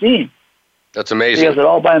most teams. That's amazing. He has it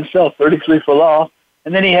all by himself, 33 for loss.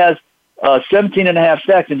 And then he has 17 and a half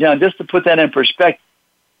sacks. And, John, just to put that in perspective,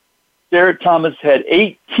 Derek Thomas had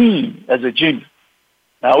 18 as a junior.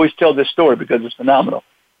 I always tell this story because it's phenomenal,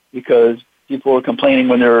 because people are complaining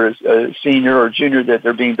when they're a senior or junior that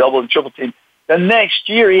they're being double and triple teamed. The next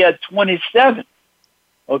year he had 27.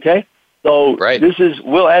 Okay? So This is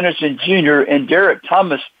Will Anderson Jr. and Derek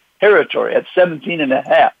Thomas territory at 17 and a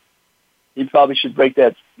half. He probably should break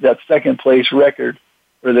that second place record,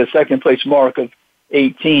 or the second place mark of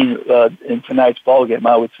 18 in tonight's ball game,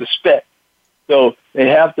 I would suspect. So they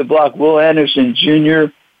have to block Will Anderson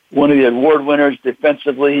Jr., one of the award winners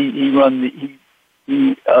defensively. He won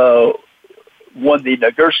the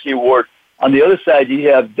Nagurski Award. On the other side, you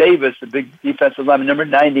have Davis, the big defensive lineman, number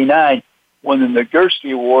 99, won the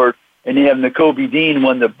Nagurski Award, and you have Nakobe Dean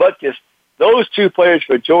won the Butkus. Those two players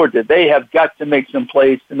for Georgia, they have got to make some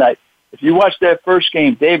plays tonight. If you watch that first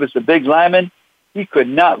game, Davis, the big lineman, he could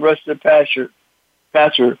not rush the passer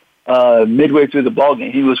midway through the ball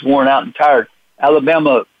game. He was worn out and tired.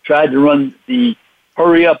 Alabama tried to run the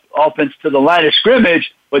hurry-up offense to the line of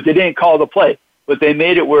scrimmage, but they didn't call the play. But they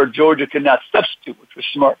made it where Georgia could not substitute, which was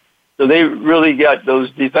smart. So they really got those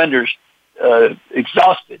defenders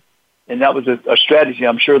exhausted, and that was a strategy.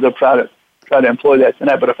 I'm sure they'll try to employ that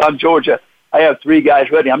tonight. But if I'm Georgia, I have three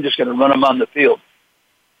guys ready. I'm just going to run them on the field.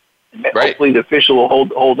 And hopefully the official will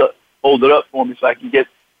hold it up for me so I can get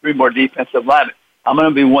three more defensive linemen. I'm going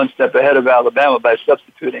to be one step ahead of Alabama by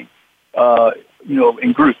substituting,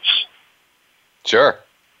 in groups. Sure.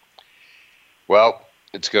 Well,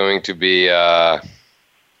 it's going to be,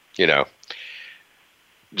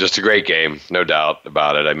 just a great game, no doubt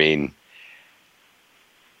about it. I mean,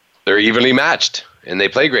 they're evenly matched, and they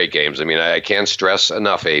play great games. I mean, I can't stress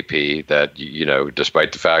enough, AP, that,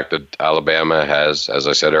 despite the fact that Alabama has, as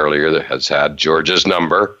I said earlier, has had Georgia's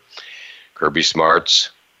number, Kirby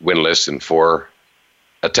Smart's winless in 4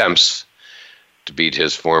 attempts to beat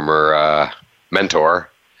his former mentor.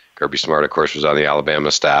 Kirby Smart, of course, was on the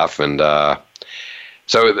Alabama staff, and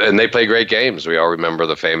they play great games. We all remember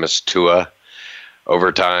the famous Tua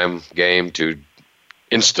overtime game to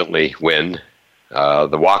instantly win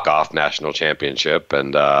the walk-off national championship,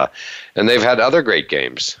 and they've had other great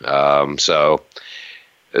games. So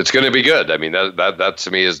it's going to be good. I mean, that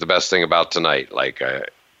to me is the best thing about tonight. Like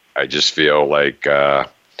I just feel like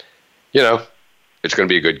it's going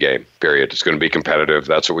to be a good game. Period. It's going to be competitive.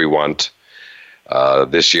 That's what we want.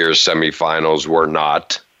 This year's semifinals were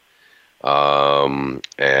not.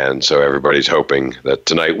 And so everybody's hoping that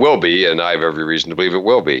tonight will be, and I have every reason to believe it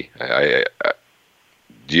will be. How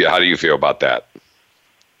do you feel about that?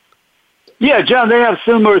 Yeah, John, they have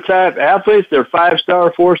similar type athletes. They're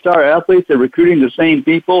 5-star, 4-star athletes. They're recruiting the same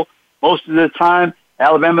people most of the time.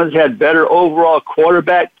 Alabama's had better overall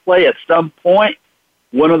quarterback play at some point.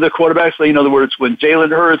 One of the quarterbacks, in other words, when Jalen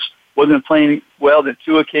Hurts wasn't playing well, then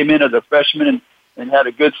Tua came in as a freshman and had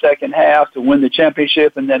a good second half to win the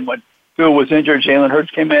championship. And then when Tua was injured, Jalen Hurts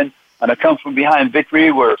came in on a come-from-behind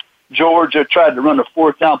victory where Georgia tried to run a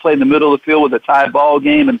 4th down play in the middle of the field with a tie ball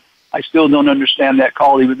game, and I still don't understand that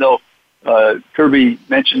call, even though Kirby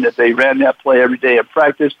mentioned that they ran that play every day at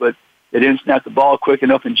practice, but they didn't snap the ball quick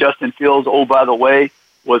enough, and Justin Fields, by the way,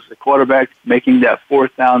 was the quarterback making that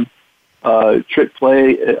 4th down trick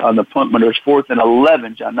play on the punt when it was 4th and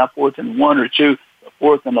 11, John, not 4th and 1 or 2, but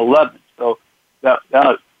 4th and 11. So that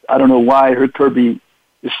I don't know why Kirby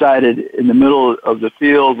decided in the middle of the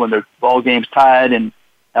field when the ball game's tied and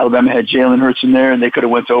Alabama had Jalen Hurts in there and they could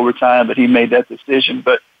have went to overtime, but he made that decision.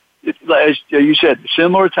 But as you said,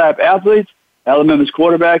 similar type athletes, Alabama's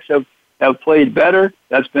quarterbacks have played better.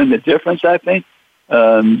 That's been the difference, I think.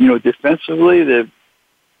 Defensively, they're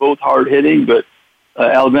both hard-hitting, but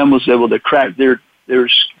Alabama was able to crack their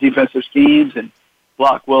defensive schemes and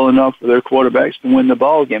block well enough for their quarterbacks to win the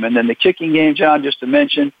ball game. And then the kicking game, John, just to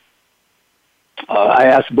mention, I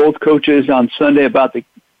asked both coaches on Sunday about the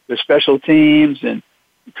special teams, and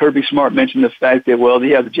Kirby Smart mentioned the fact that, they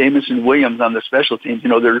have Jamison Williams on the special teams.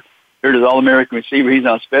 They're the All-American receiver. He's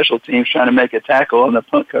on special teams trying to make a tackle on the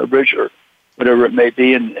punt coverage or whatever it may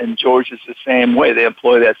be, and Georgia's the same way. They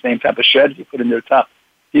employ that same type of strategy, putting their top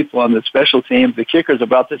people on the special teams. The kicker's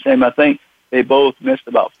about the same. I think they both missed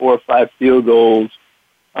about 4 or 5 field goals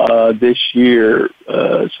this year.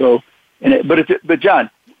 So But John,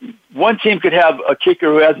 one team could have a kicker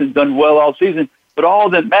who hasn't done well all season, but all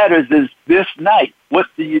that matters is this night. What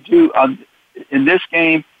do you do in this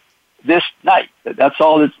game this night? That's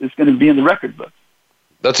all that's going to be in the record book.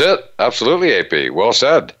 That's it. Absolutely, AP. Well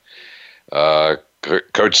said.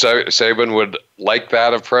 Coach Saban would like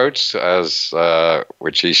that approach,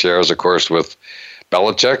 which he shares, of course, with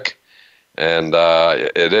Belichick. And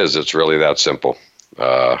it's really that simple.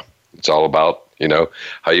 It's all about,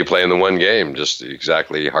 how you play in the one game, just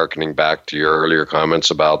exactly hearkening back to your earlier comments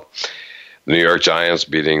about the New York Giants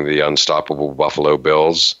beating the unstoppable Buffalo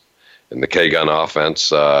Bills in the K-Gun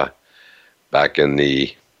offense back in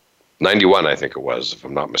the 91, I think it was, if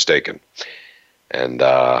I'm not mistaken. And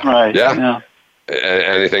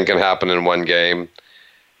anything can happen in one game,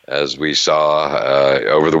 as we saw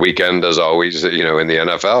over the weekend, as always, in the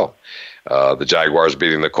NFL. The Jaguars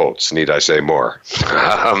beating the Colts, need I say more,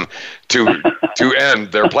 to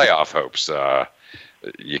end their playoff hopes.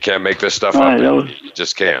 You can't make this stuff up. You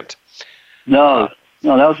just can't. No,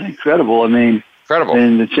 that was incredible. I mean, incredible.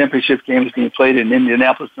 And the championship game is being played in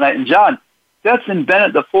Indianapolis tonight. And John, Stetson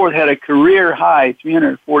Bennett IV had a career high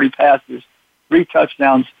 340 passes, 3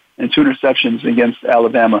 touchdowns, and 2 interceptions against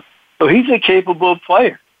Alabama. So he's a capable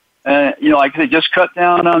player. Like I said, just cut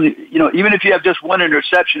down on even if you have just 1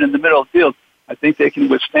 interception in the middle of the field, I think they can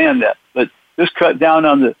withstand that. But just cut down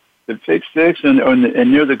on the pick six and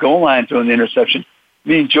near the goal line throwing the interception. I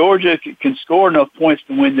mean, Georgia can score enough points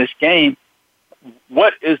to win this game.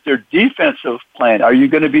 What is their defensive plan? Are you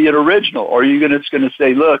going to be an original? Or are you just going to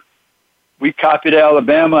say, look, we copied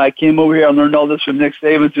Alabama. I came over here and learned all this from Nick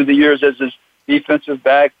Saban through the years as his defensive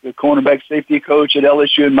back, the cornerback safety coach at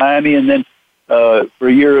LSU in Miami, and then for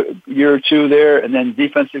a year or two there, and then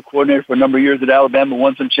defensive coordinator for a number of years at Alabama,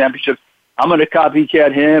 won some championships. I'm going to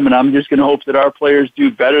copycat him, and I'm just going to hope that our players do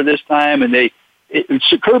better this time. And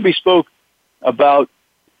Kirby spoke about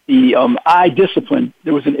the eye discipline.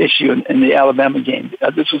 There was an issue in the Alabama game.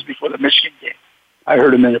 This was before the Michigan game. I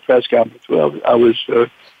heard him in a press conference I was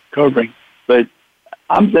covering. But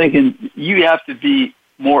I'm thinking you have to be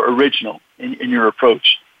more original in your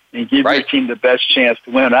approach and give your team the best chance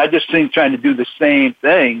to win. I just think trying to do the same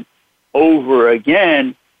thing over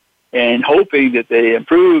again and hoping that they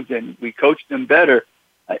improved and we coached them better,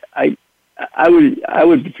 I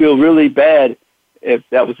would feel really bad if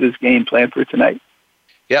that was his game plan for tonight.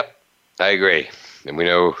 Yep, I agree. And we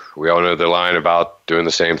all know the line about doing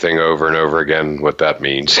the same thing over and over again, what that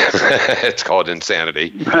means. It's called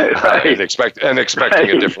insanity. Right. And expecting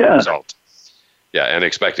a different result. Yeah, and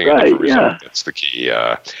expecting a different result. That's the key.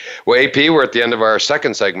 Well, AP, we're at the end of our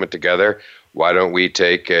second segment together. Why don't we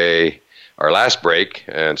take our last break,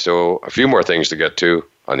 and so a few more things to get to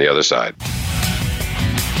on the other side.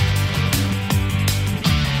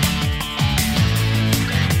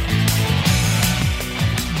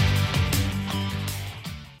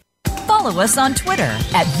 Follow us on Twitter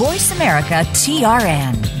at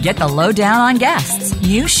VoiceAmericaTRN. Get the lowdown on guests,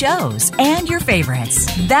 new shows, and your favorites.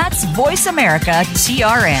 That's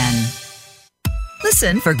VoiceAmericaTRN.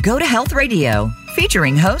 Listen for Go to Health Radio,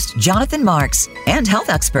 featuring host Jonathan Marks and health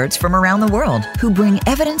experts from around the world who bring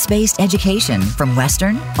evidence-based education from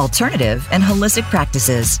Western, alternative, and holistic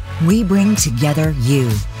practices. We bring together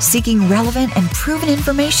you, seeking relevant and proven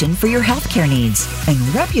information for your healthcare needs, and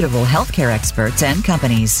reputable healthcare experts and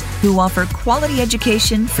companies who offer quality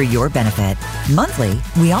education for your benefit. Monthly,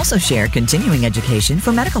 we also share continuing education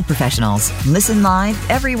for medical professionals. Listen live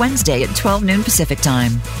every Wednesday at 12 noon Pacific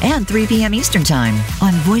Time and 3 p.m. Eastern Time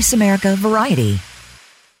on Voice America Variety.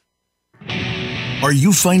 Are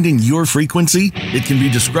you finding your frequency? It can be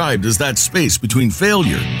described as that space between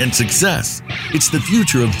failure and success. It's the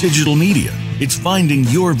future of digital media. It's finding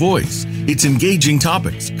your voice. It's engaging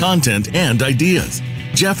topics, content, and ideas.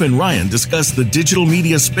 Jeff and Ryan discuss the digital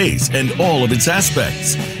media space and all of its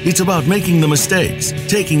aspects. It's about making the mistakes,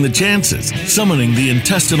 taking the chances, summoning the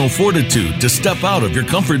intestinal fortitude to step out of your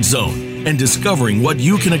comfort zone, and discovering what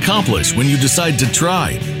you can accomplish when you decide to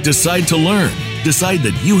try, decide to learn, decide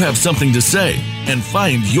that you have something to say, and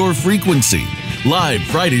find your frequency. Live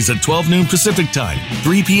Fridays at 12 noon Pacific Time,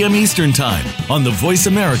 3 p.m. Eastern Time on the Voice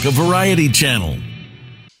America Variety Channel.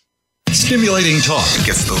 Stimulating talk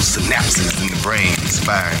gets those synapses in the brain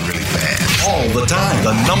firing really fast. All the time.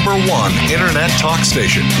 The #1 internet talk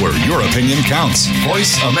station where your opinion counts.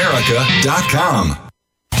 VoiceAmerica.com.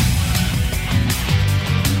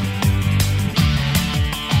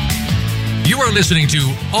 You are listening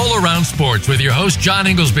to All Around Sports with your host, John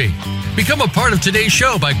Inglesby. Become a part of today's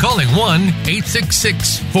show by calling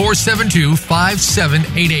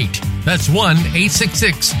 1-866-472-5788. That's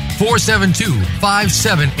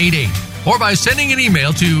 1-866-472-5788. or by sending an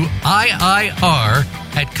email to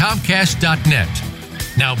iir@comcast.net.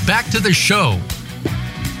 Now back to the show.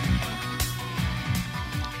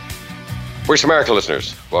 Voice America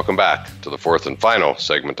listeners, welcome back to the fourth and final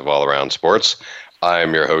segment of All Around Sports. I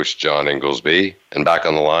am your host, John Inglesby, and back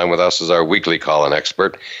on the line with us is our weekly call-in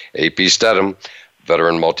expert, AP Stedham,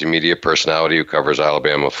 veteran multimedia personality who covers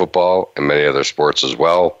Alabama football and many other sports as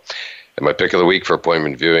well. And my pick of the week for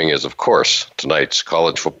appointment viewing is, of course, tonight's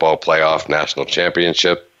college football playoff national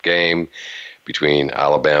championship game between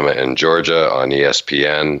Alabama and Georgia on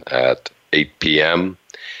ESPN at 8 p.m.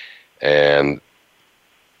 And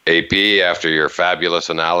AP, after your fabulous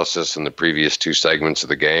analysis in the previous two segments of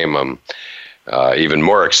the game, I'm even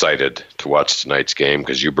more excited to watch tonight's game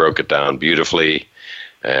because you broke it down beautifully,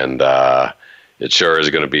 and it sure is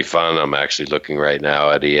going to be fun. I'm actually looking right now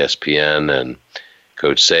at ESPN, and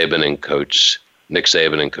Coach Saban and Nick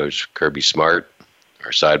Saban and Coach Kirby Smart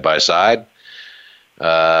are side by side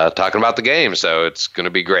talking about the game, so it's going to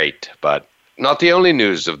be great. But not the only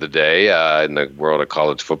news of the day in the world of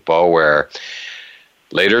college football, where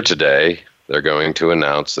later today, they're going to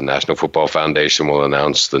announce, the National Football Foundation will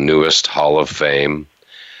announce the newest Hall of Fame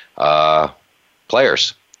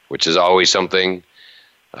players, which is always something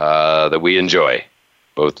that we enjoy,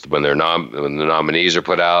 both when when the nominees are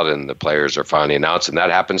put out and the players are finally announced, and that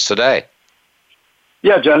happens today.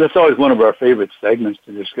 Yeah, John, that's always one of our favorite segments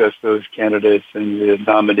to discuss those candidates and the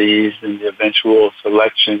nominees and the eventual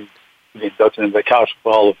selection, the induction of the College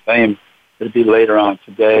Football Hall of Fame. It'll be later on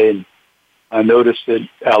today, and I noticed that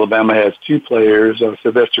Alabama has two players.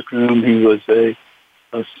 Sylvester Croom, he was a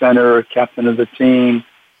center, captain of the team.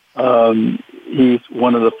 He's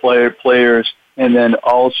one of the players. And then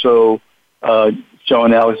also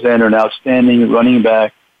Shaun Alexander, an outstanding running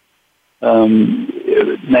back.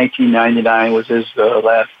 1999 was his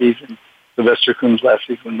last season. Sylvester Croom's last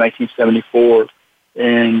season was 1974.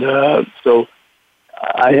 And so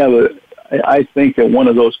I think that one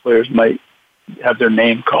of those players might have their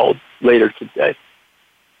name called later today.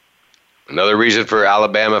 Another reason for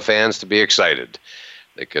Alabama fans to be excited.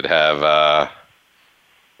 They could have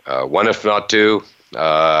one, if not two,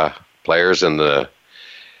 players in the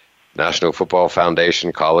National Football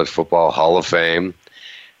Foundation College Football Hall of Fame.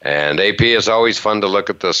 And AP, it's always fun to look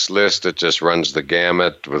at this list. It just runs the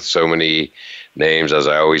gamut with so many names. As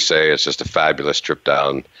I always say, it's just a fabulous trip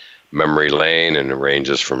down memory lane, and it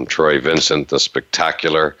ranges from Troy Vincent, the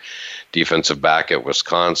spectacular defensive back at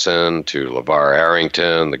Wisconsin, to LeVar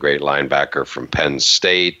Arrington, the great linebacker from Penn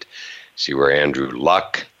State. See where Andrew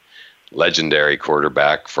Luck, legendary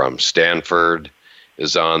quarterback from Stanford,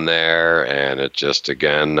 is on there. And it just,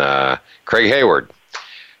 again, Craig Hayward,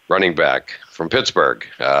 running back from Pittsburgh,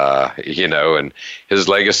 and his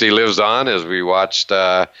legacy lives on as we watched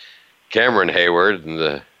Cameron Hayward,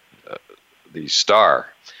 and the star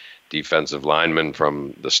defensive lineman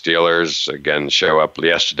from the Steelers, again, show up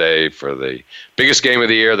yesterday for the biggest game of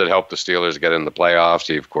the year that helped the Steelers get in the playoffs.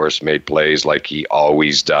 He, of course, made plays like he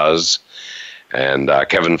always does. And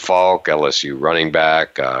Kevin Falk, LSU running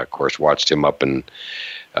back, of course, watched him up and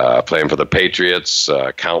playing for the Patriots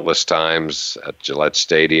countless times at Gillette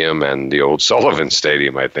Stadium and the old Sullivan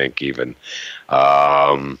Stadium, I think, even.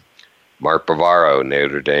 Mark Bavaro,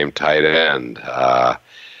 Notre Dame tight end.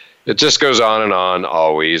 It just goes on and on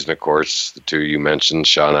always. And, of course, the two you mentioned,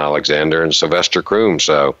 Shaun Alexander and Sylvester Croom.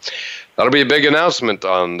 So that'll be a big announcement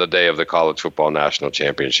on the day of the College Football National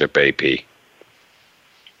Championship, AP.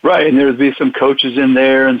 Right, and there'll be some coaches in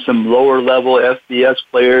there and some lower-level FBS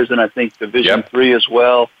players, and I think Division III as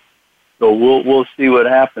well. So we'll see what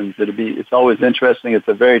happens. It's always interesting. It's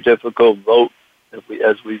a very difficult vote,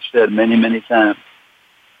 as we've said many, many times.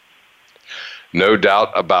 No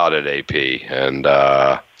doubt about it, AP. And,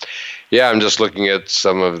 I'm just looking at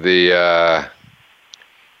some of the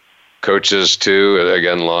coaches, too.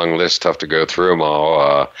 Again, long list, tough to go through them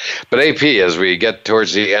all. But, AP, as we get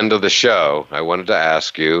towards the end of the show, I wanted to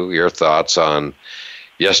ask you your thoughts on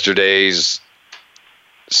yesterday's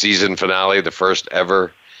season finale, the first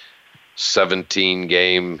ever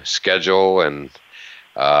 17-game schedule. And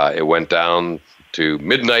it went down to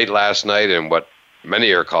midnight last night in what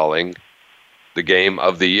many are calling the game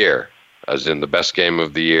of the year, as in the best game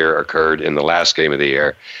of the year occurred in the last game of the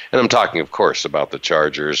year. And I'm talking, of course, about the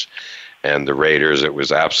Chargers and the Raiders. It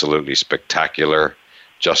was absolutely spectacular.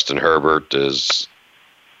 Justin Herbert is,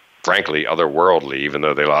 frankly, otherworldly, even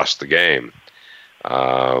though they lost the game.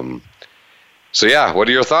 What are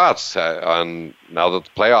your thoughts on now that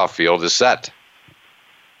the playoff field is set?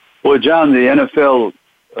 Well, John, the NFL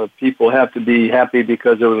people have to be happy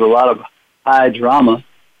because there was a lot of high drama,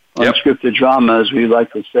 unscripted drama, as we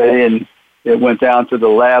like to say, and it went down to the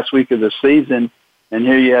last week of the season, and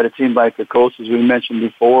here you had a team like the Colts, as we mentioned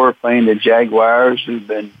before, playing the Jaguars, who've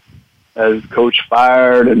been coach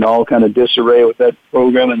fired and all kind of disarray with that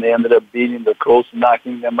program, and they ended up beating the Colts and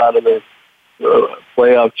knocking them out of the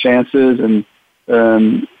playoff chances. And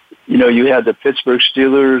you had the Pittsburgh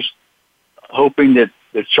Steelers hoping that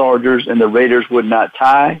the Chargers and the Raiders would not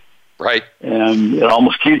tie. Right. And it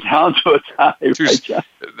almost came down to a tie.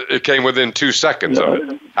 It came within 2 seconds of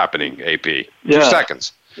it happening, AP. 2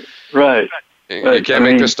 seconds. Right. You can't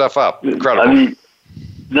make this stuff up. Incredible.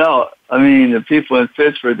 The people in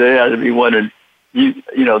Pittsburgh, they had to be wondering,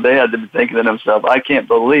 they had to be thinking to themselves, I can't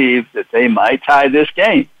believe that they might tie this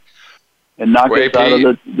game and knock us out of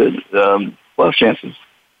the playoff chances.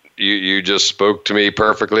 You just spoke to me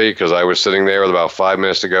perfectly, because I was sitting there with about 5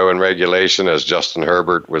 minutes to go in regulation as Justin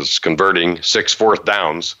Herbert was converting 6 fourth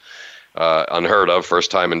downs. Unheard of,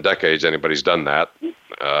 first time in decades anybody's done that.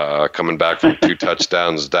 Coming back from 2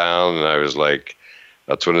 touchdowns down, and I was like,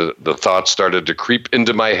 that's when the thoughts started to creep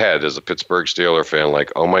into my head as a Pittsburgh Steelers fan,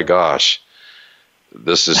 like, oh my gosh,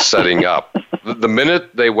 this is setting up. The minute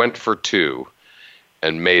they went for 2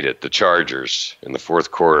 and made it, the Chargers, in the fourth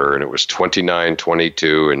quarter, and it was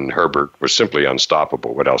 29-22, and Herbert was simply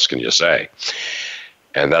unstoppable. What else can you say?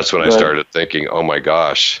 And that's when I started thinking, oh my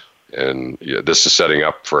gosh, and this is setting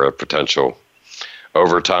up for a potential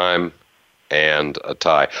overtime and a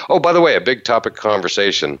tie. Oh, by the way, a big topic of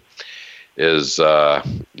conversation is,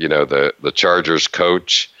 the Chargers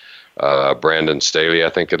coach, Brandon Staley, I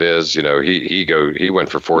think it is. He went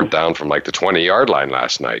for 4th down from like the 20-yard line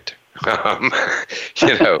last night.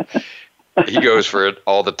 He goes for it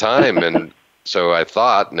all the time. And so I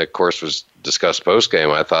thought, and of course was discussed post-game,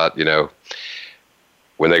 I thought,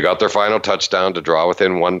 when they got their final touchdown to draw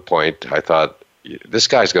within 1 point, I thought, this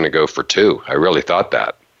guy's going to go for 2. I really thought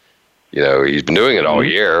that. He's been doing it all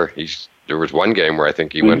year. There was one game where I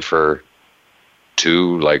think he went for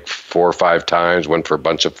 2, like 4 or 5 times, went for a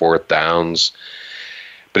bunch of 4th downs,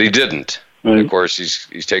 but he didn't. And of course,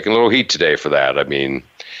 he's taking a little heat today for that. I mean,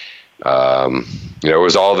 it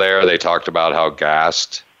was all there. They talked about how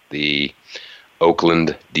gassed the Las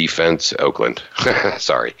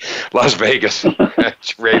Vegas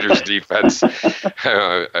Raiders defense.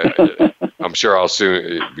 I'm sure I'll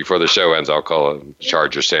soon, before the show ends, I'll call it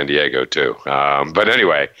Chargers San Diego too. But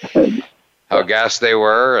anyway, how gassed they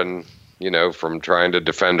were, and from trying to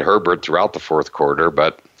defend Herbert throughout the fourth quarter,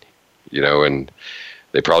 but and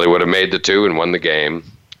they probably would have made the 2 and won the game.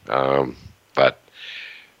 But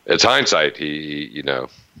it's hindsight.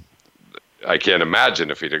 I can't imagine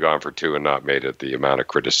if he'd have gone for 2 and not made it, the amount of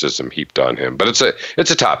criticism heaped on him. But it's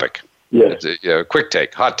a topic. Yeah. It's a quick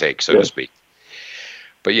take, hot take, so to speak.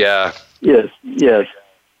 But yeah. Yes.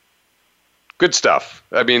 Good stuff.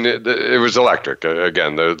 I mean, it was electric.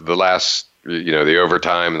 Again, the last, the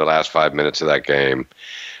overtime and the last 5 minutes of that game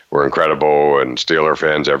were incredible, and Steeler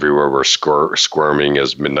fans everywhere were squirming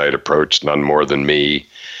as midnight approached, none more than me.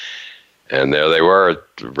 And there they were.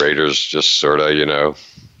 The Raiders just sort of,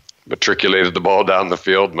 matriculated the ball down the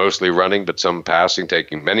field, mostly running, but some passing,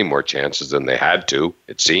 taking many more chances than they had to,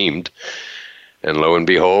 it seemed. And lo and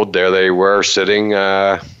behold, there they were sitting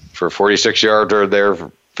for 46 yards or their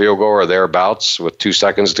field goal or thereabouts with 2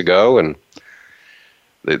 seconds to go, and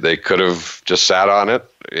they could have just sat on it.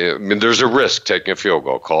 I mean, there's a risk taking a field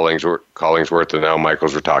goal. Collingsworth and Al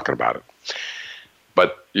Michaels were talking about it.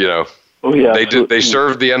 But, they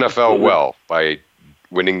served the NFL well by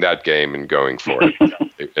winning that game and going for it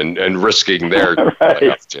and risking their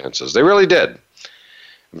playoff chances. They really did.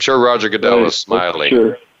 I'm sure Roger Goodell is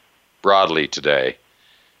smiling broadly today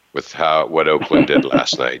with what Oakland did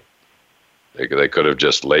last night. They could have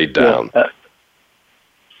just laid down.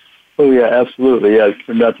 Absolutely. Yeah, it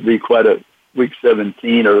turned out to be quite a week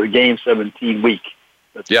 17 or game 17 week.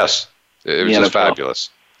 Yes, it was just fabulous.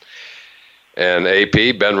 And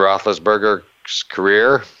AP, Ben Roethlisberger's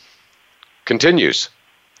career continues.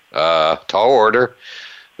 Tall order.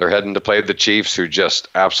 They're heading to play the Chiefs, who just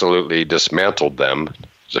absolutely dismantled them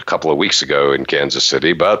a couple of weeks ago in Kansas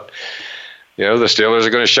City. But, the Steelers are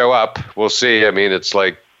going to show up. We'll see. I mean, it's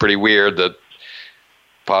like pretty weird that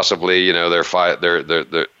possibly,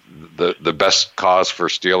 the best cause for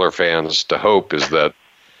Steeler fans to hope is that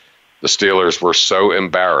the Steelers were so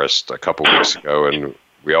embarrassed a couple weeks ago, and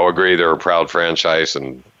we all agree they're a proud franchise,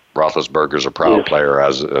 and Roethlisberger's a proud player,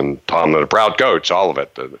 and Tomlin a proud coach. All of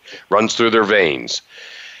it runs through their veins,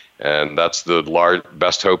 and that's the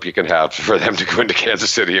best hope you can have for them to go into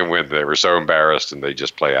Kansas City and win. They were so embarrassed, and they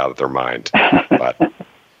just play out of their mind. But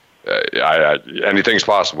anything's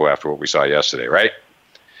possible after what we saw yesterday, right?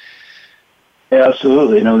 Yeah,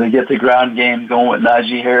 absolutely. They get the ground game going with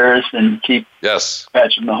Najee Harris and keep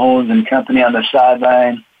Patrick Mahomes and company on the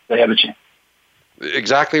sideline. They have a chance.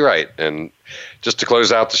 Exactly right. And just to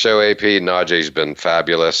close out the show, AP, Najee's been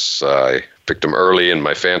fabulous. I picked him early in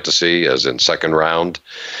my fantasy, as in second round,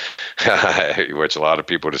 which a lot of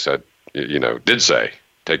people just said, did say,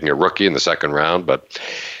 taking a rookie in the second round. But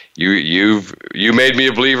you made me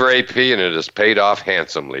a believer, AP, and it has paid off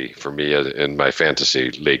handsomely for me in my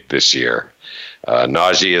fantasy league this year.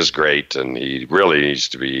 Najee is great, and he really needs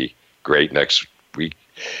to be great next week.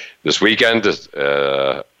 This weekend,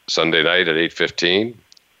 Sunday night at 8:15,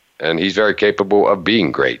 and he's very capable of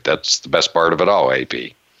being great. That's the best part of it all, AP.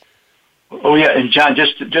 Oh yeah, and John,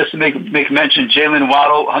 just to make mention, Jalen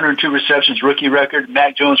Waddle, 102 receptions, rookie record.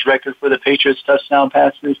 Mac Jones record for the Patriots touchdown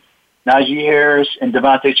passes. Najee Harris and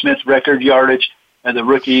Devontae Smith record yardage. And the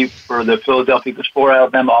rookie for the Philadelphia Eagles, 4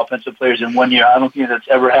 Alabama offensive players in 1 year. I don't think that's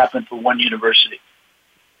ever happened for one university.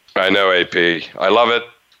 I know, AP. I love it.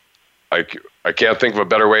 I can't think of a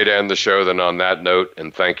better way to end the show than on that note,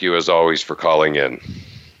 and thank you, as always, for calling in.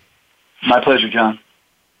 My pleasure, John.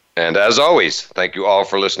 And as always, thank you all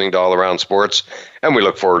for listening to All Around Sports, and we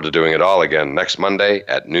look forward to doing it all again next Monday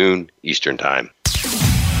at noon Eastern Time.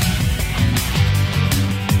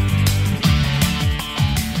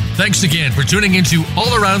 Thanks again for tuning into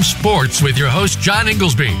All Around Sports with your host, John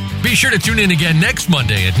Inglesby. Be sure to tune in again next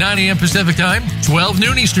Monday at 9 a.m. Pacific Time, 12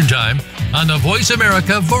 noon Eastern Time on the Voice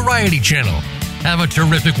America Variety Channel. Have a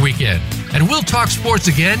terrific weekend, and we'll talk sports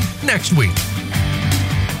again next week.